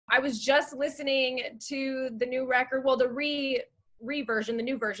I was just listening to the new record, well, the the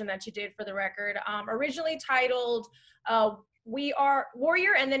new version that you did for the record, originally titled We Are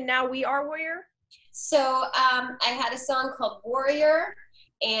Warrior, and then now We Are Warrior. So I had a song called Warrior,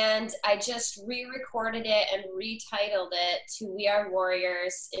 and I just re-recorded it and retitled it to We Are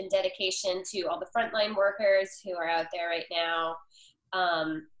Warriors in dedication to all the frontline workers who are out there right now,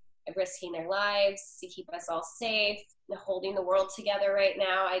 risking their lives to keep us all safe, holding the world together right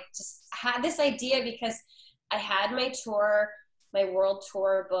now. I just had this idea because I had my tour, my world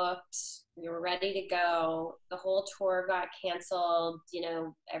tour booked. We were ready to go. The whole tour got canceled. You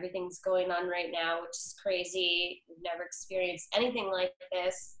know, everything's going on right now, which is crazy. We've never experienced anything like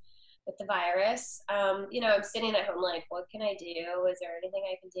this with the virus. You know, I'm sitting at home like, what can I do? Is there anything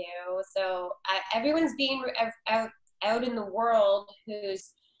I can do? So everyone's being out in the world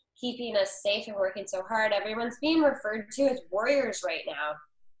who's keeping us safe and working so hard. Everyone's being referred to as warriors right now.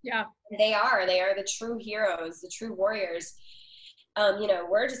 Yeah. They are the true heroes, the true warriors. You know,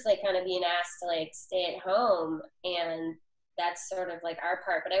 we're just like kind of being asked to like stay at home, and that's sort of like our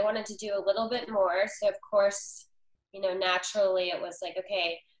part. But I wanted to do a little bit more. So of course, you know, naturally it was like,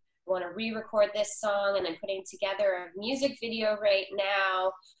 okay, I want to re-record this song, and I'm putting together a music video right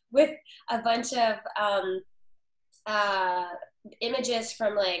now with a bunch of images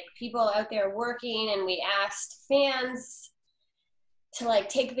from like people out there working, and we asked fans to like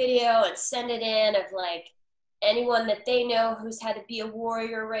take video and send it in of like anyone that they know who's had to be a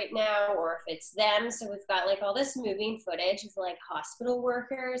warrior right now, or if it's them. So we've got like all this moving footage of like hospital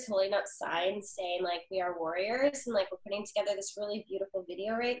workers holding up signs saying like we are warriors, and like we're putting together this really beautiful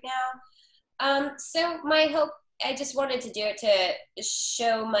video right now. So my hope, I just wanted to do it to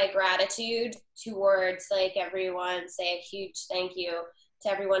show my gratitude towards like everyone, say a huge thank you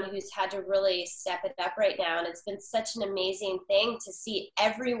to everyone who's had to really step it up right now. And it's been such an amazing thing to see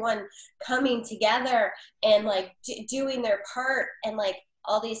everyone coming together and like doing their part, and like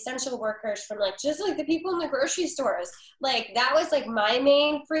all the essential workers from like just like the people in the grocery stores. Like that was like my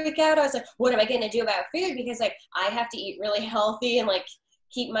main freak out. I was like, what am I gonna do about food? Because like I have to eat really healthy and like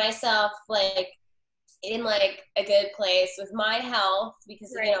keep myself like in like a good place with my health,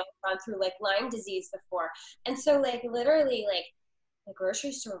 because right. You know, I've gone through like Lyme disease before. And so like literally like the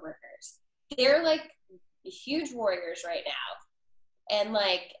grocery store workers, they're like huge warriors right now. And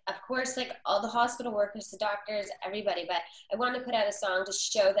like, of course, like all the hospital workers, the doctors, everybody, but I want to put out a song to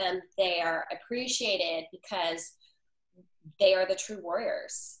show them they are appreciated because they are the true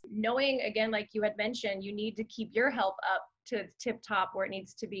warriors. Knowing, again, like you had mentioned, you need to keep your health up to tip top where it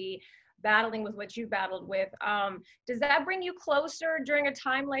needs to be, battling with what you battled with. Does that bring you closer during a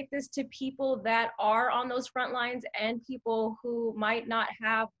time like this to people that are on those front lines and people who might not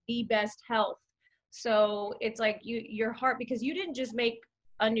have the best health? So it's like your heart, because you didn't just make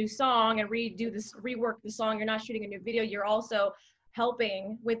a new song and rework the song. You're not shooting a new video. You're also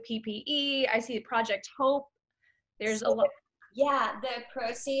helping with PPE. I see Project Hope. There's a lot. Yeah, the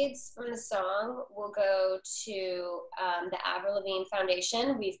proceeds from the song will go to the Avril Lavigne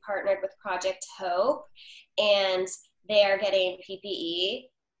Foundation. We've partnered with Project Hope, and they are getting PPE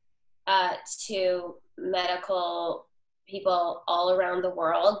to medical people all around the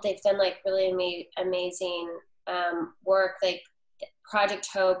world. They've done like really amazing work. Like Project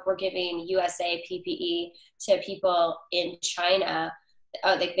Hope, we're giving USA PPE to people in China.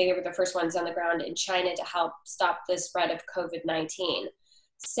 They were the first ones on the ground in China to help stop the spread of COVID-19.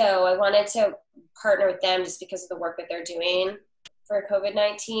 So I wanted to partner with them just because of the work that they're doing for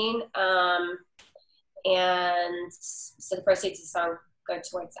COVID-19. And so the proceeds of the song go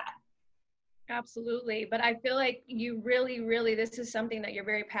towards that. Absolutely. But I feel like you really, this is something that you're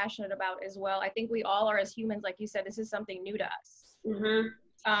very passionate about as well. I think we all are, as humans, like you said, this is something new to us. Mm-hmm.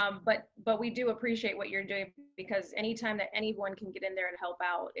 But we do appreciate what you're doing, because anytime that anyone can get in there and help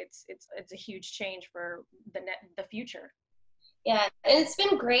out, it's a huge change for the future. Yeah, and it's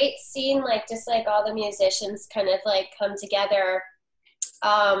been great seeing like just like all the musicians kind of like come together.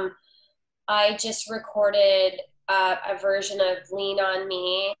 I just recorded a version of Lean on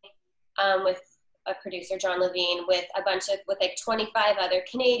Me with a producer, John Levine, with like 25 other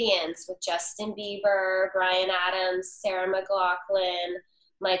Canadians, with Justin Bieber, Brian Adams, Sarah McLachlan,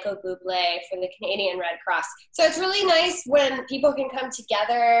 Michael Bublé for the Canadian Red Cross. So it's really nice when people can come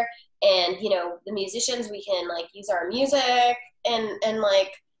together, and, you know, the musicians, we can like use our music and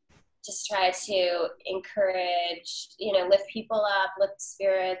like just try to encourage, you know, lift people up, lift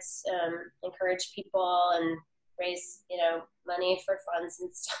spirits, encourage people, and raise, you know, money for funds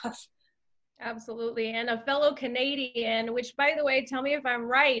and stuff. Absolutely. And a fellow Canadian, which, by the way, tell me if I'm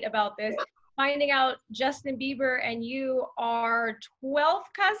right about this, finding out Justin Bieber and you are 12th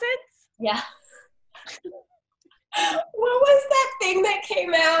cousins? Yeah. What was that thing that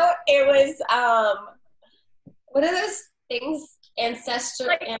came out? It was, what are those things? Ancestry.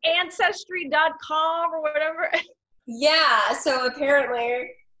 Like Ancestry.com or whatever. Yeah, so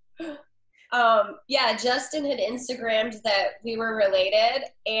apparently, yeah, Justin had Instagrammed that we were related,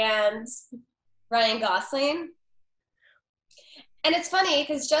 and Ryan Gosling. And it's funny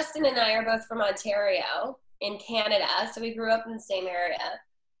because Justin and I are both from Ontario in Canada, so we grew up in the same area.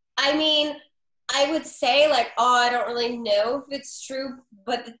 I mean, I would say like, oh, I don't really know if it's true,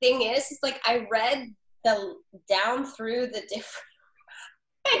 but the thing is like I read the down through the different.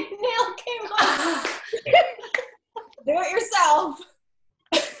 My nail came off. Do it yourself.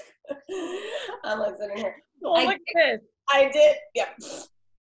 I'm like sitting here. Oh, look at this. I did. Yeah.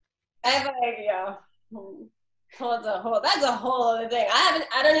 I have an idea. That's a whole other thing. I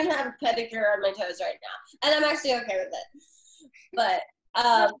don't even have a pedicure on my toes right now, and I'm actually okay with it. But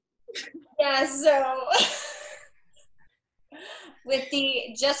yeah, so with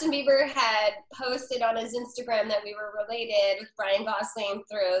the Justin Bieber had posted on his Instagram that we were related with Ryan Gosling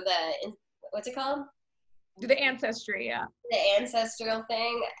through the what's it called? The Ancestry, yeah. The ancestral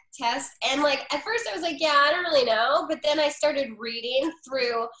thing test, and like at first I was like, yeah, I don't really know, but then I started reading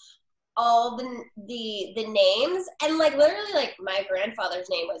through all the names, and like literally like my grandfather's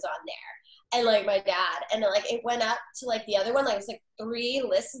name was on there, and like my dad, and like it went up to like the other one, like it was like 3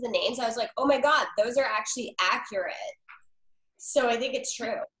 lists of the names. I was like, oh my god, those are actually accurate. So I think it's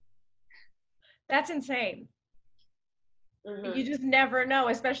true. That's insane. Mm-hmm. You just never know,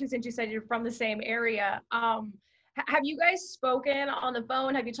 especially since you said you're from the same area. Have you guys spoken on the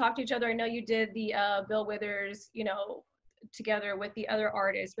phone? Have you talked to each other? I know you did the Bill Withers, you know, together with the other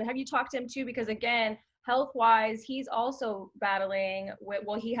artists, but have you talked to him too? Because again, health-wise, he's also battling with,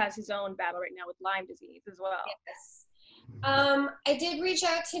 well, he has his own battle right now with Lyme disease as well. Yes. I did reach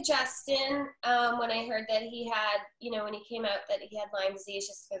out to Justin when I heard that he had, you know, when he came out that he had Lyme disease,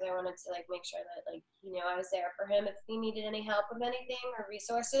 just because I wanted to like make sure that like, you know, I was there for him if he needed any help with anything or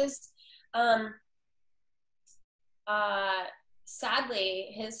resources.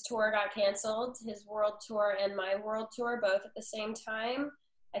 Sadly, his tour got canceled, his world tour and my world tour both at the same time.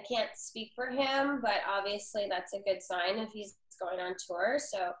 I can't speak for him, but obviously that's a good sign if he's going on tour,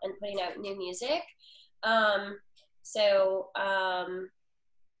 so, and putting out new music.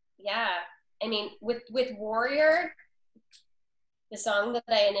 Yeah, I mean, with Warrior, the song that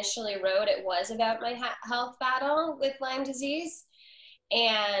I initially wrote, it was about my health battle with Lyme disease.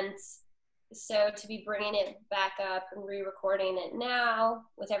 And so to be bringing it back up and re-recording it now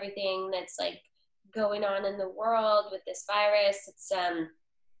with everything that's like going on in the world with this virus, it's,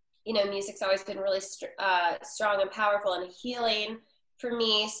 you know, music's always been really strong and powerful and healing for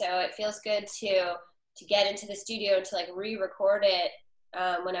me. So it feels good to get into the studio to like re-record it.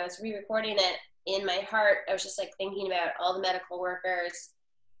 When I was re-recording it, in my heart, I was just like thinking about all the medical workers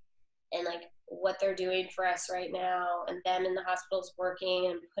and like what they're doing for us right now, and them in the hospitals working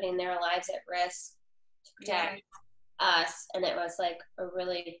and putting their lives at risk to protect us. And it was like a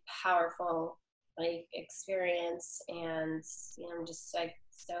really powerful like experience, and you know, I'm just like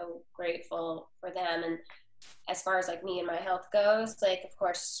so grateful for them. And as far as like me and my health goes, like of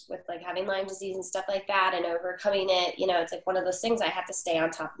course with like having Lyme disease and stuff like that and overcoming it, you know, it's like one of those things I have to stay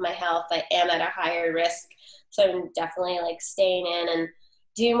on top of my health. I am at a higher risk, so I'm definitely like staying in and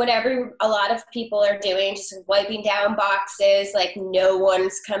doing whatever a lot of people are doing, just wiping down boxes, like no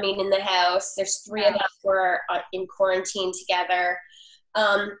one's coming in the house. There's 3 of us who are in quarantine together,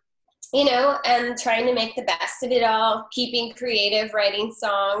 you know, and trying to make the best of it all, keeping creative, writing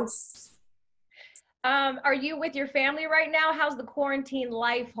songs. Are you with your family right now? How's the quarantine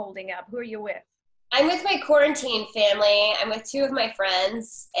life holding up? Who are you with? I'm with my quarantine family. I'm with 2 of my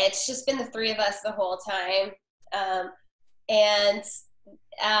friends. It's just been the 3 of us the whole time. And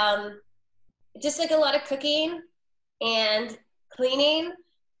just like a lot of cooking and cleaning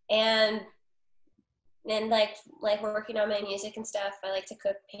and like working on my music and stuff. I like to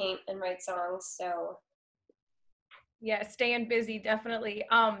cook, paint, and write songs. So yeah, staying busy, definitely.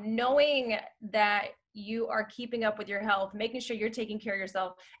 Knowing that you are keeping up with your health, making sure you're taking care of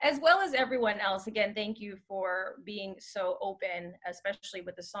yourself, as well as everyone else. Again, thank you for being so open, especially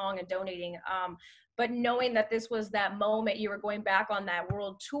with the song and donating. But knowing that this was that moment, you were going back on that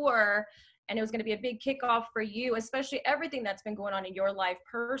world tour, and it was going to be a big kickoff for you, especially everything that's been going on in your life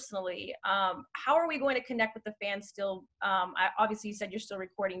personally. How are we going to connect with the fans still? Obviously, you said you're still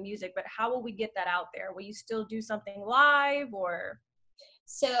recording music, but how will we get that out there? Will you still do something live or?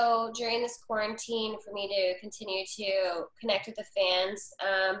 So during this quarantine, for me to continue to connect with the fans,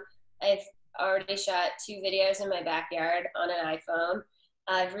 I've already shot 2 videos in my backyard on an iPhone.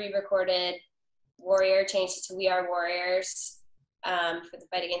 I've re-recorded Warrior, changed it to We Are Warriors for the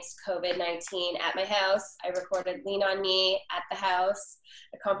fight against COVID-19 at my house. I recorded Lean On Me at the house,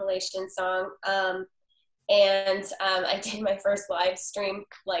 a compilation song. And I did my first live stream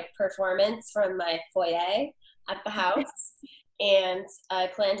performance from my foyer at the house. And I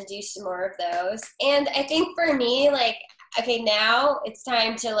plan to do some more of those. And I think for me, okay, now it's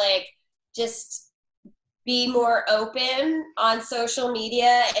time to just be more open on social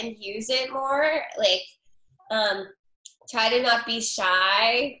media and use it more. Try to not be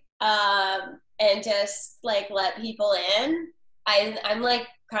shy and just let people in. I'm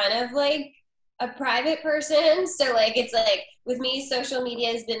kind of a private person, so it's with me, social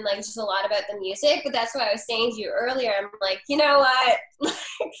media has been just a lot about the music, but that's what I was saying to you earlier. I'm you know what,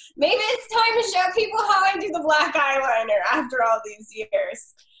 maybe it's time to show people how I do the black eyeliner after all these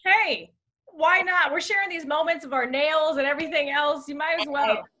years. Hey, why not? We're sharing these moments of our nails and everything else. You might as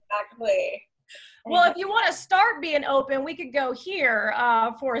well. Exactly. Well, if you want to start being open, we could go here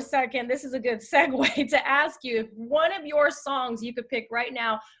for a second. This is a good segue to ask you if one of your songs you could pick right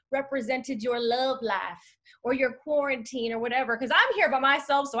now represented your love life or your quarantine or whatever, because I'm here by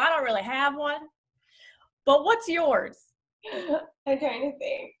myself, so I don't really have one. But what's yours? I'm trying to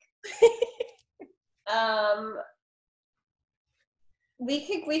think.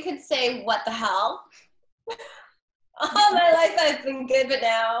 We could say What the Hell. All my life I've been good, but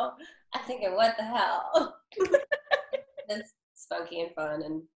now I think of What the Hell. It's spunky and fun.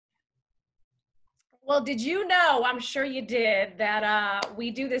 And well, did you know, I'm sure you did, that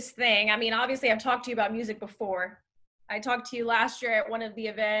we do this thing. I mean, obviously I've talked to you about music before. I talked to you last year at one of the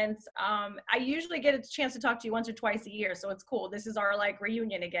events. I usually get a chance to talk to you once or twice a year, so it's cool. This is our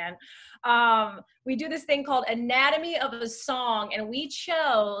reunion again. We do this thing called Anatomy of a Song, and we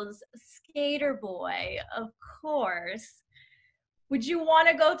chose Sk8er Boi, of course. Would you want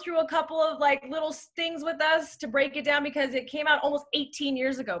to go through a couple of little things with us to break it down, because it came out almost 18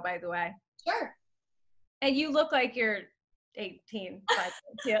 years ago, by the way. Sure. And you look like you're 18.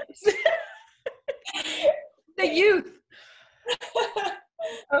 The youth.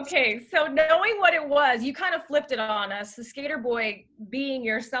 Okay, so knowing what it was, you kind of flipped it on us, the Sk8er Boi being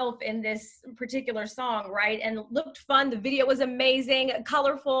yourself in this particular song, right? And looked fun. The video was amazing,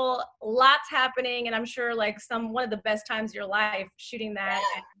 colorful, lots happening, and I'm sure one of the best times of your life shooting that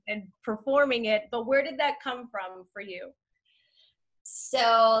and performing it. But where did that come from for you?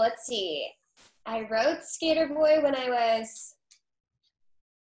 So let's see. I wrote Sk8er Boi when I was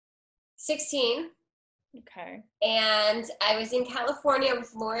 16. Okay. And I was in California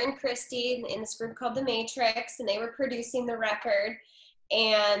with Lauren Christie in this group called The Matrix, and they were producing the record.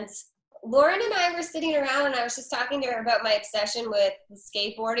 And Lauren and I were sitting around, and I was just talking to her about my obsession with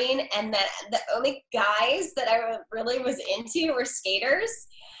skateboarding, and that the only guys that I really was into were skaters.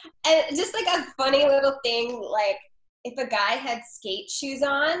 And just a funny little thing, if a guy had skate shoes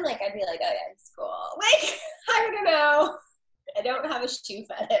on, I'd be oh yeah, it's cool. I don't know. I don't have a shoe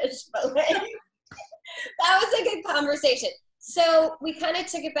fetish, but that was a good conversation. So we kind of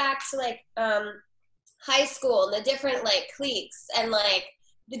took it back to high school and the different cliques and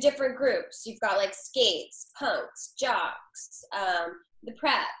the different groups. You've got skates, punks, jocks, the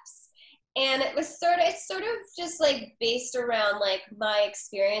preps. And it was sort of just based around my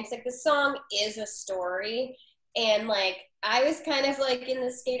experience. The song is a story. And I was kind of in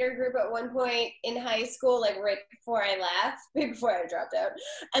the skater group at one point in high school, right before I left, before I dropped out.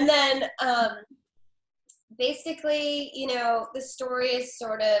 And then basically, the story is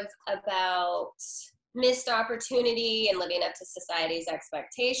sort of about missed opportunity and living up to society's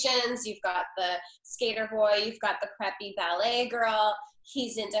expectations. You've got the skater boy, you've got the preppy ballet girl.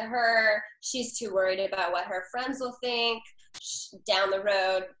 He's into her. She's too worried about what her friends will think. Down the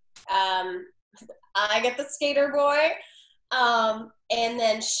road, I get the skater boy. And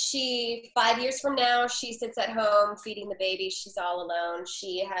then 5 years from now, she sits at home feeding the baby. She's all alone.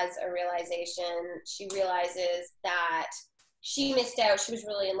 She has a realization. She realizes that she missed out. She was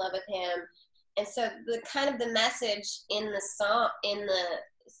really in love with him. And so the kind of the message in the song,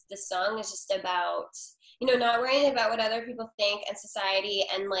 the song is just about, not worrying about what other people think and society,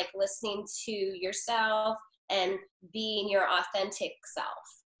 and listening to yourself and being your authentic self.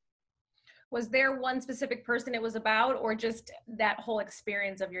 Was there one specific person it was about, or just that whole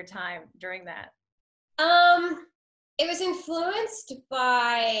experience of your time during that? It was influenced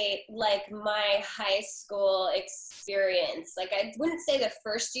by my high school experience. I wouldn't say the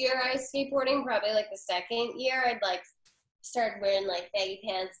first year I was skateboarding, probably the second year. I'd started wearing baggy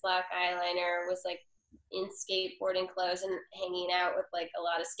pants, black eyeliner, was in skateboarding clothes and hanging out with like a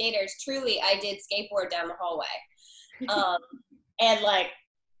lot of skaters. Truly, I did skateboard down the hallway. And like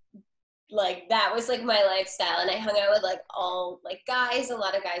that was like my lifestyle. And I hung out with like all like guys, a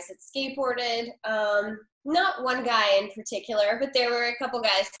lot of guys that skateboarded. Not one guy in particular, but there were a couple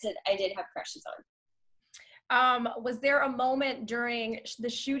guys that I did have crushes on. Was there a moment during the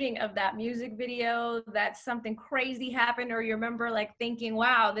shooting of that music video that something crazy happened, or you remember like thinking,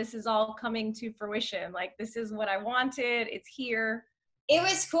 wow, this is all coming to fruition, like this is what I wanted, it's here? It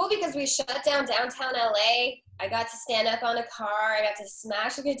was cool because we shut down downtown LA. I got to stand up on a car, I got to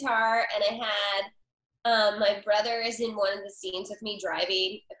smash a guitar, and I had my brother is in one of the scenes with me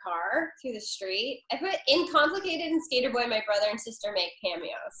driving the car through the street. I put in Complicated and Sk8er Boi, my brother and sister make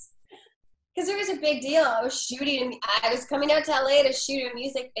cameos. Because it was a big deal. I was coming out to LA to shoot a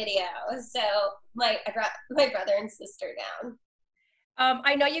music video. So I brought my brother and sister down.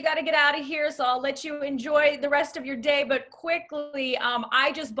 I know you got to get out of here, so I'll let you enjoy the rest of your day, but quickly,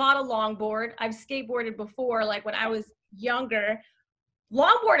 I just bought a longboard. I've skateboarded before, like when I was younger.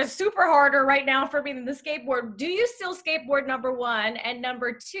 Longboard is super harder right now for me than the skateboard. Do you still skateboard, number one? And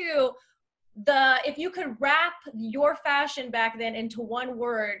number two, if you could wrap your fashion back then into one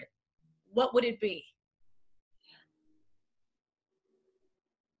word, what would it be?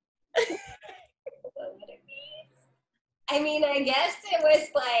 What would it be? I mean, I guess it was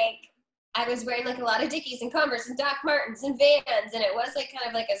like, I was wearing like a lot of Dickies and Converse and Doc Martens and Vans, and it was like kind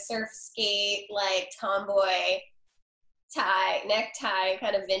of like a surf skate, like tomboy necktie,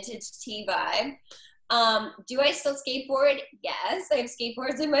 kind of vintage tee vibe. Do I still skateboard? Yes, I have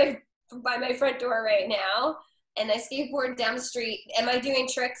skateboards by my front door right now, and I skateboard down the street. Am I doing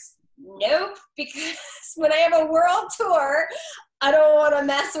tricks? Nope, because when I have a world tour, I don't want to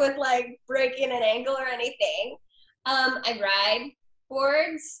mess with like breaking an ankle or anything. I ride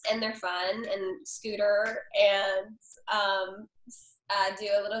boards, and they're fun, and scooter, and do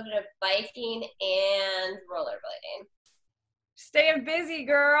a little bit of biking and rollerblading. Staying busy,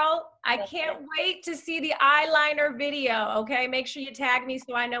 girl. I can't wait to see the eyeliner video, okay? Make sure you tag me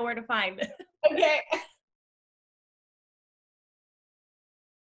so I know where to find it. Okay.